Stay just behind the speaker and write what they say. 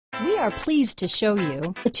We are pleased to show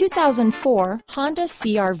you the 2004 Honda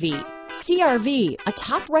CR-V. CR-V, a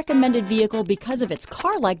top recommended vehicle because of its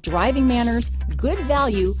car-like driving manners, good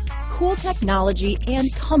value, cool technology,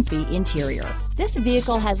 and comfy interior. This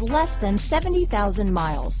vehicle has less than 70,000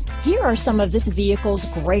 miles. Here are some of this vehicle's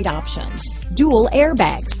great options: dual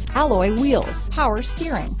airbags, alloy wheels, power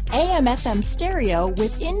steering, AM/FM stereo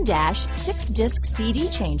with in-dash 6-disc CD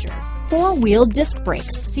changer, 4-wheel disc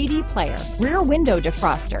brakes, CD player, rear window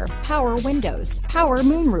defroster, power windows, power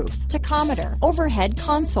moonroof, tachometer, overhead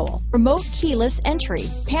console, remote keyless entry,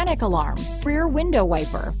 panic alarm, rear window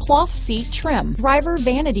wiper, cloth seat trim, driver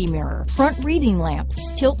vanity mirror, front reading lamps,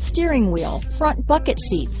 tilt steering wheel, front bucket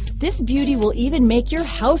seats. This beauty will even make your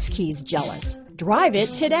house keys jealous. Drive it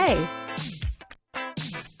today.